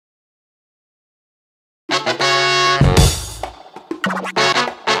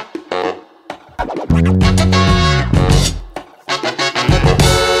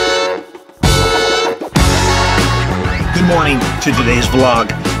to today's vlog.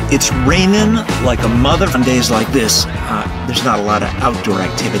 It's raining like a mother on days like this. There's not a lot of outdoor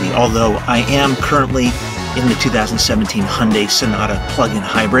activity, although I am currently in the 2017 Hyundai Sonata plug-in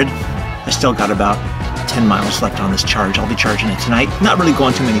hybrid. I still got about 10 miles left on this charge. I'll be charging it tonight. Not really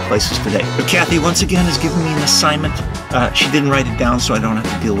going to many places today. But Kathie once again has given me an assignment. She didn't write it down, so I don't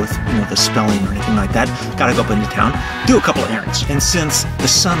have to deal with the spelling or anything like that. Gotta go up into town, do a couple of errands. And since the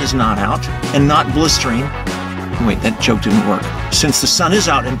sun is not out and not blistering, wait, that joke didn't work. Since the sun is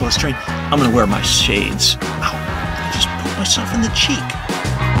out and blistering, I'm gonna wear my shades. Ow, I just put myself in the cheek.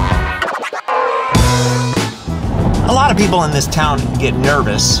 A lot of people in this town get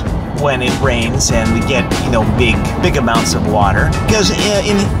nervous when it rains and we get, big amounts of water. Because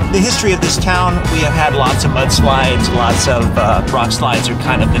in the history of this town, we have had lots of mudslides, lots of rock slides are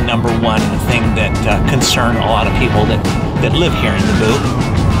kind of the #1 thing that concern a lot of people that live here in the Boo.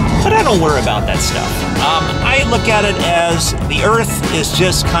 But I don't worry about that stuff. I look at it as the earth is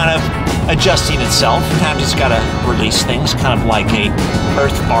just kind of adjusting itself. Sometimes it's got to release things, kind of like a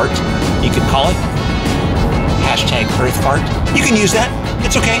earth fart, you could call it. Hashtag earth fart. You can use that.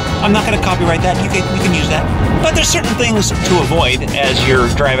 It's okay. I'm not going to copyright that. You can use that. But there's certain things to avoid as you're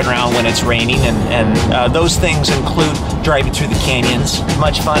driving around when it's raining, and those things include driving through the canyons.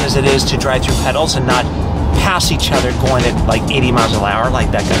 Much fun as it is to drive through puddles and not pass each other going at like 80 miles an hour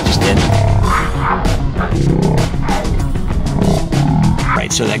like that guy just did.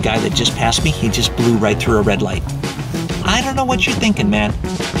 Right, so that guy that just passed me, he just blew right through a red light. I don't know what you're thinking, man.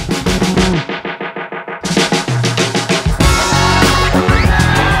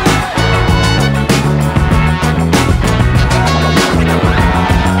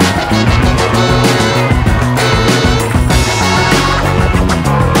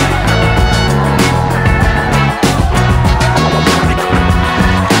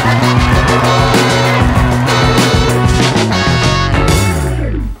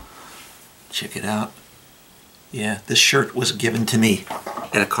 Check it out. Yeah, this shirt was given to me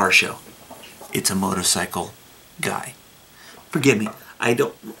at a car show. It's a motorcycle guy. Forgive me, I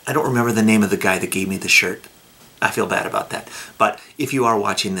don't remember the name of the guy that gave me the shirt. I feel bad about that. But if you are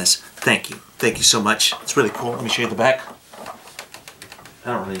watching this, thank you. Thank you so much. It's really cool. Let me show you the back.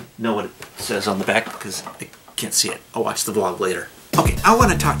 I don't really know what it says on the back because I can't see it. I'll watch the vlog later. Okay, I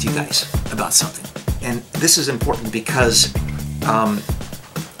want to talk to you guys about something. And this is important because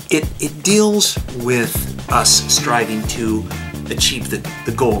it deals with us striving to achieve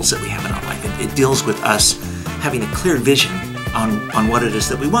the goals that we have in our life. It deals with us having a clear vision on what it is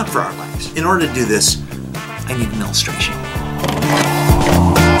that we want for our lives. In order to do this, I need an illustration.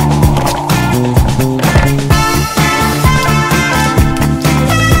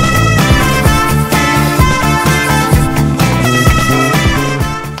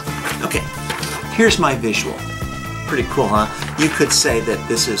 Okay, here's my visual. Pretty cool, huh? You could say that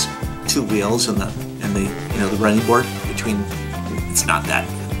this is two wheels and the running board between. It's not that.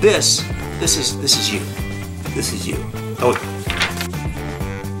 This is you. This is you. Oh,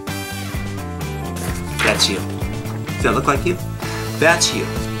 that's you. Does that look like you? That's you.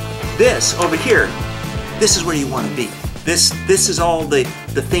 This over here, this is where you want to be. This is all the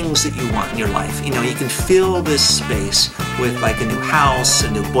things that you want in your life. You can fill this space with like a new house,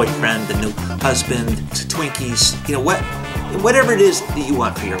 a new boyfriend, a new husband, Twinkies, whatever it is that you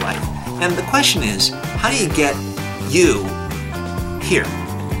want for your life. And the question is, how do you get you here,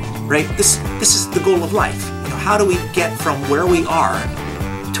 right? This is the goal of life. How do we get from where we are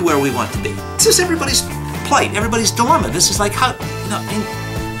to where we want to be? This is everybody's plight, everybody's dilemma. This is like how,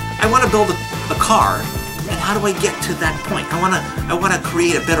 I want to build a car. And how do I get to that point? I want to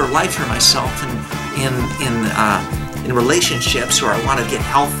create a better life for myself in relationships, or I want to get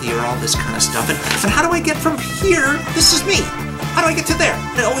healthier, all this kind of stuff. And how do I get from here? This is me. How do I get to there?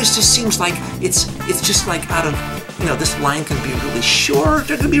 It always just seems like it's just like out of this line can be really short,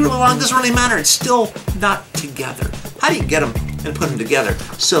 it can be really long. It doesn't really matter. It's still not together. How do you get them and put them together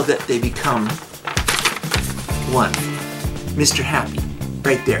so that they become one? Mr. Happy,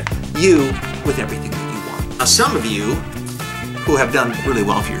 right there. You with everything. Now, some of you who have done really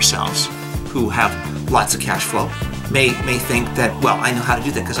well for yourselves, who have lots of cash flow, may think that, well, I know how to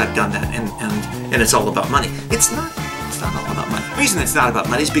do that because I've done that, and it's all about money. It's not all about money. The reason it's not about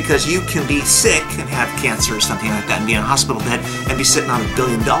money is because you can be sick and have cancer or something like that and be in a hospital bed and be sitting on $1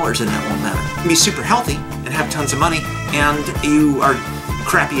 billion and that won't matter. You can be super healthy and have tons of money and you are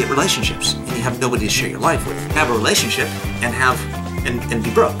crappy at relationships and you have nobody to share your life with. Have a relationship and be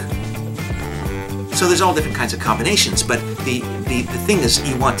broke. So there's all different kinds of combinations, but the thing is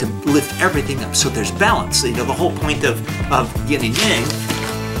you want to lift everything up so there's balance. The whole point of yin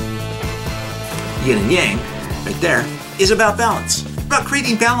and yang right there, is about balance. About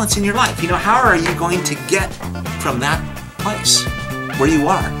creating balance in your life. You know, how are you going to get from that place where you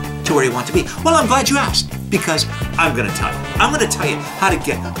are to where you want to be? Well, I'm glad you asked, because I'm going to tell you. I'm going to tell you how to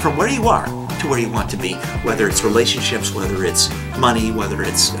get from where you are to where you want to be, whether it's relationships, whether it's money, whether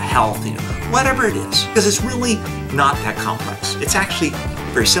it's health, you know, whatever it is, because it's really not that complex. It's actually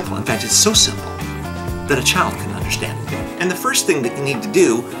very simple. In fact, it's so simple that a child can understand it. And the first thing that you need to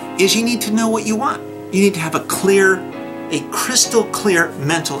do is you need to know what you want. You need to have a crystal clear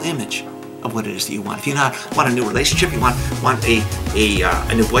mental image of what it is that you want. If you want a new relationship, you want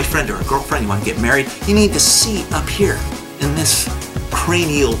a new boyfriend or a girlfriend, you want to get married, you need to see up here in this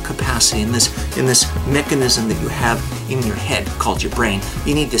cranial capacity, in this mechanism that you have in your head called your brain.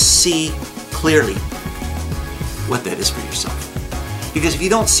 You need to see clearly what that is for yourself. Because if you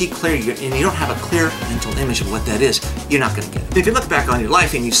don't see clearly and you don't have a clear mental image of what that is, you're not going to get it. If you look back on your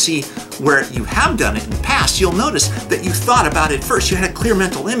life and you see where you have done it in the past, you'll notice that you thought about it first. You had a clear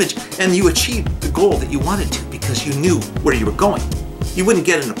mental image and you achieved the goal that you wanted to because you knew where you were going. You wouldn't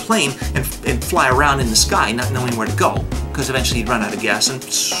get in a plane and fly around in the sky not knowing where to go, because eventually you'd run out of gas and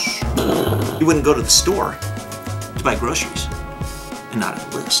you wouldn't go to the store to buy groceries and not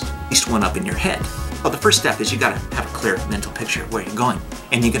have a list. At least one up in your head. Well, the first step is you got to have a clear mental picture of where you're going,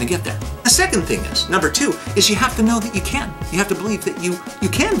 and you're going to get there. The second thing is, number two, is you have to know that you can. You have to believe that you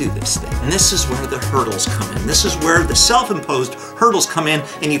can do this thing. And this is where the hurdles come in. This is where the self-imposed hurdles come in,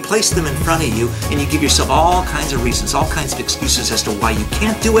 and you place them in front of you, and you give yourself all kinds of reasons, all kinds of excuses as to why you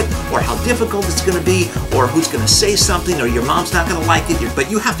can't do it, or how difficult it's going to be, or who's going to say something, or your mom's not going to like it.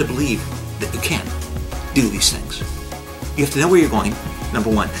 But you have to believe that you can do these things. You have to know where you're going, number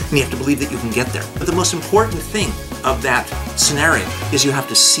one, and you have to believe that you can get there. But the most important thing of that scenario is you have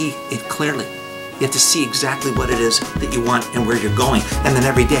to see it clearly. You have to see exactly what it is that you want and where you're going. And then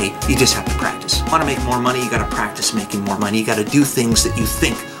every day, you just have to practice. You want to make more money, you got to practice making more money. You got to do things that you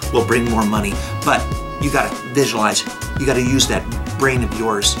think will bring more money. But you got to visualize, you got to use that brain of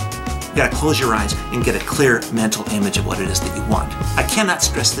yours. You got to close your eyes and get a clear mental image of what it is that you want. I cannot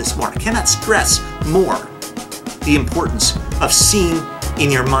stress this more. I cannot stress more the importance of seeing in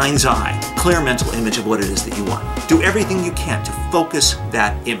your mind's eye, clear mental image of what it is that you want. Do everything you can to focus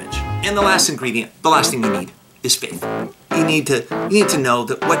that image. And the last ingredient, the last thing you need is faith. You need to know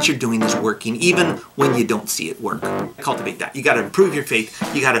that what you're doing is working even when you don't see it work. Cultivate that. You got to improve your faith.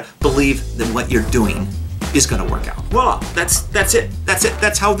 You got to believe that what you're doing is going to work out. Voila, that's it. That's it.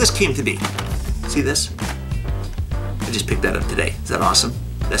 That's how this came to be. See this? I just picked that up today. Is that awesome?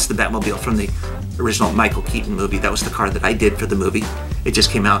 That's the Batmobile from the original Michael Keaton movie. That was the car that I did for the movie. It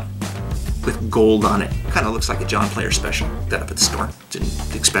just came out with gold on it. Kind of looks like a John Player special. That up at the store.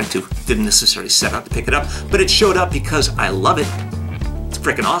 Didn't expect to. Didn't necessarily set out to pick it up, but it showed up because I love it. It's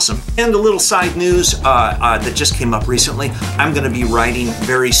freaking awesome. And a little side news that just came up recently. I'm going to be writing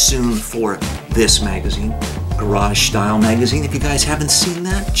very soon for this magazine, Garage Style magazine. If you guys haven't seen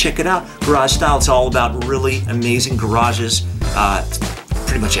that, check it out. Garage Style, it's all about really amazing garages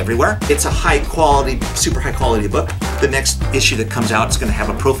pretty much everywhere. It's a high quality, super high quality book. The next issue that comes out is going to have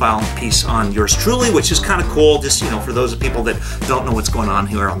a profile piece on yours truly, which is kind of cool, just, you know, for those of people that don't know what's going on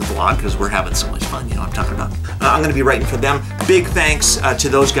here on the blog, because we're having so much fun, you know what I'm talking about. I'm going to be writing for them. Big thanks to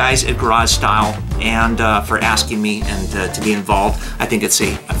those guys at Garage Style and for asking me and to be involved. I think it's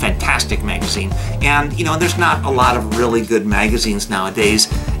a fantastic magazine. And, you know, there's not a lot of really good magazines nowadays,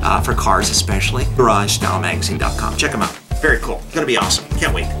 for cars especially. GarageStyleMagazine.com. Check them out. Very cool. Gonna be awesome.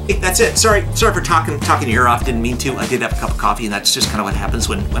 Can't wait. Hey, that's it. Sorry for talking your ear off. Didn't mean to. I did have a cup of coffee, and that's just kind of what happens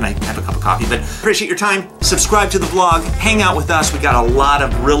when I have a cup of coffee. But appreciate your time. Subscribe to the vlog. Hang out with us. We got a lot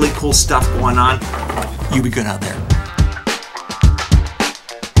of really cool stuff going on. You be good out there.